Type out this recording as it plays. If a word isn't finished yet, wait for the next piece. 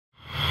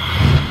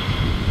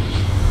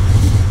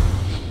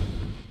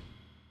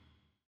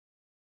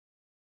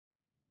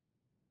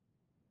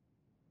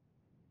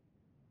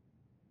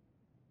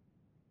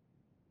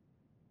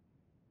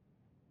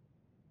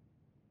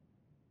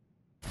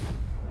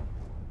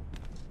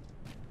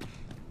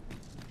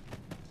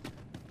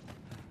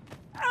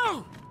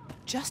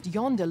just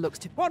yonder looks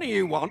to... What do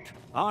you want?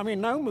 I'm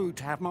in no mood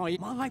to have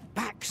my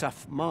back's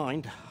off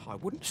mind. I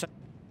wouldn't say...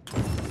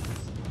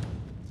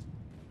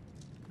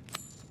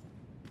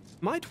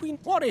 Might we...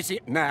 What is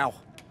it now?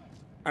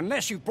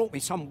 Unless you brought me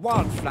some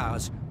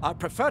wildflowers, I'd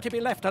prefer to be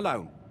left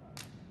alone.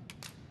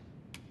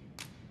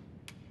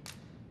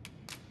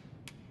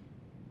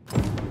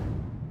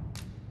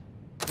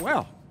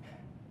 Well,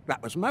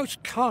 that was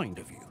most kind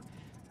of you.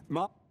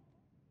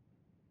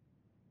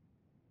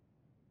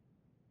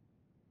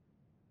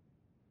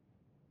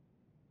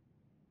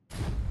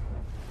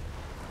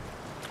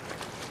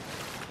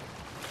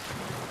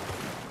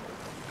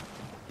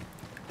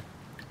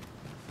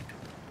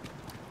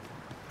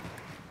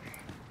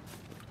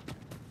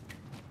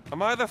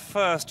 Am I the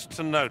first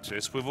to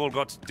notice we've all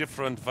got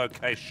different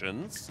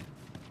vocations?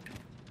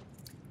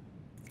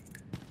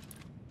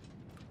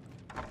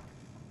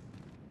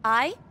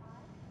 I?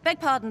 Beg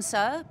pardon,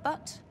 sir,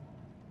 but...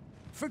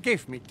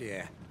 Forgive me,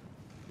 dear.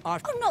 Oh,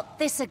 not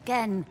this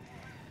again.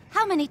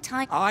 How many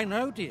times... I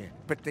know, dear,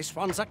 but this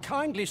one's a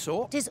kindly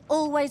sort. It is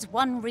always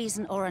one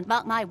reason or another.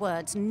 Mark my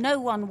words, no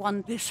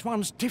one... This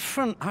one's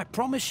different, I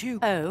promise you.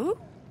 Oh?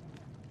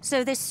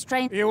 So this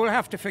strange... You'll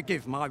have to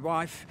forgive my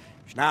wife.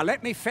 Now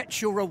let me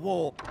fetch your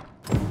reward.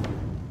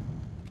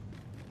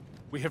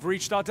 We have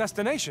reached our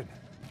destination.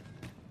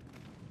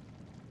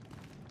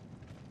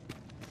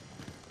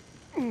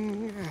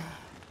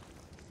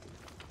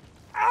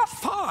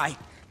 Fie!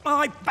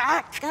 My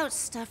back! Goat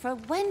stuffer,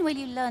 when will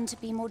you learn to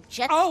be more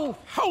gentle? Oh,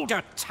 hold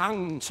your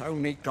tongue. It's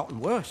only gotten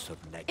worse of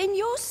late. In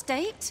your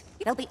state?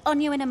 They'll be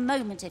on you in a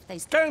moment if they...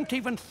 Don't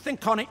even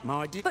think on it,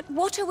 my dear. But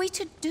what are we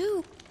to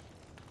do?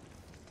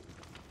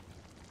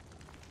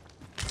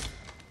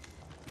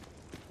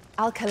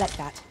 I'll collect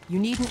that. You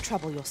needn't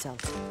trouble yourself.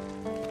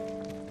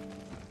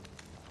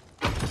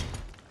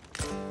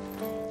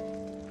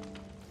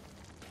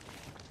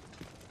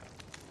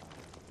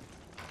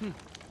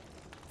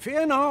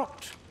 Fear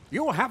not.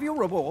 You'll have your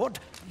reward.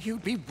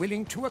 You'd be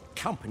willing to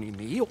accompany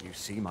me. You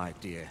see, my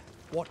dear,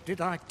 what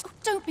did I...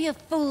 Don't be a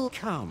fool.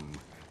 Come.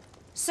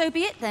 So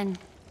be it then.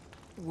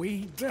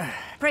 We'd...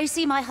 Pray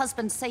see my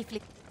husband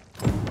safely.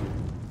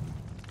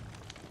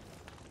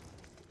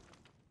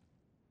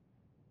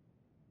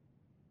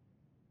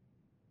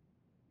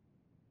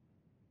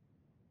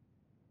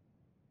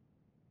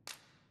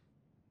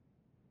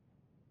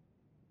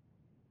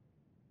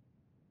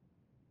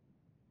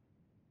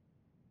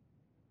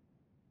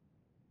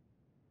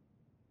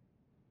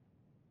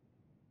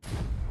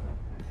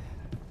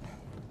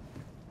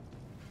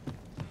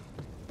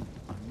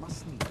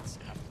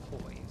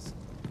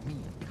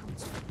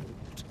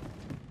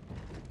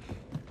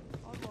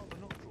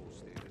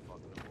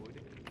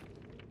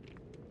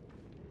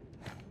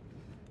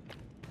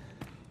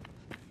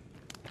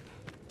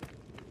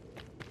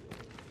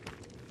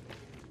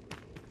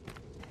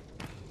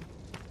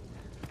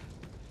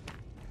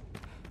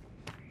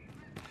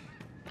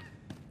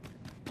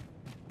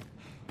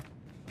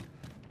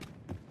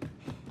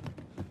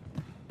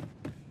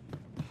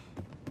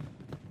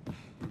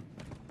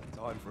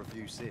 Time for a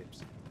few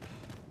sips.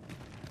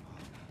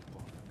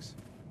 Bollocks.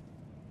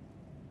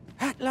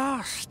 At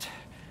last!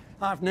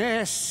 I've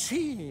ne'er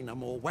seen a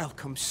more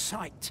welcome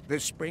sight. The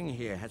spring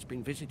here has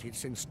been visited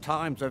since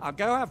times of... I'll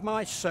go have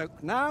my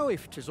soak now,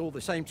 if 'tis all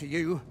the same to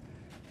you.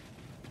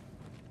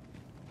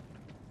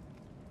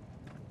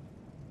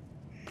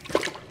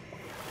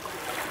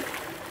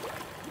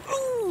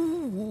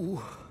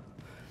 Ooh!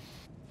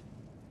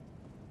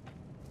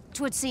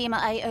 'Twould seem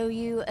I owe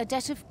you a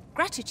debt of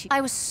gratitude.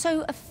 I was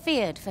so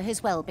afeard for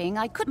his well-being,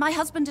 I could... My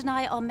husband and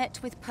I are met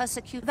with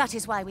persecution. That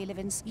is why we live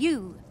in...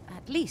 You,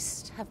 at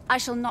least, have... I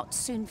shall not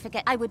soon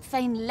forget. I would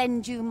fain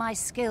lend you my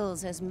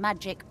skills as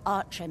Magick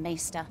Archer,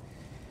 Maester.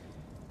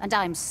 And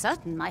I'm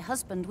certain my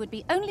husband would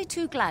be only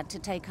too glad to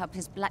take up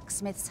his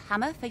blacksmith's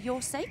hammer for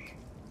your sake.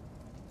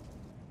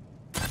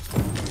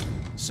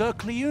 Sir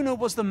Cleuna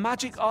was the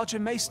Magick Archer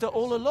Maester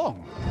all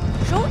along.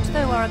 Short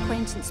though our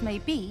acquaintance may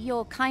be,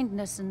 your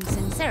kindness and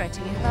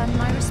sincerity have earned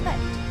my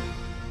respect.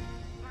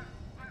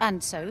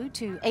 And so,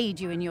 to aid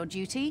you in your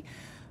duty,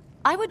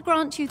 I would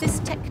grant you this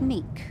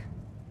technique,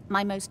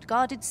 my most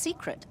guarded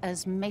secret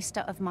as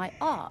Maester of my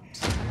art.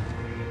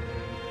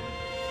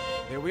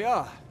 Here we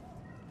are.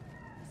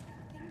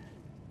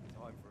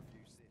 Time for a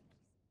few sips.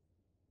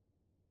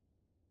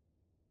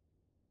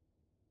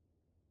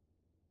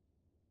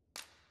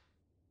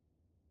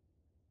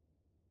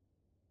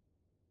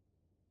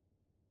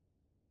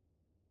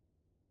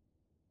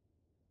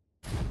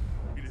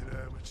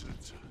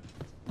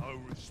 No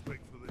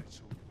respect for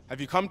this. Have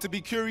you come to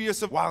be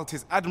curious of while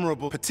 'tis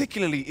admirable,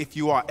 particularly if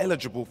you are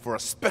eligible for a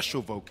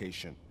special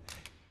vocation?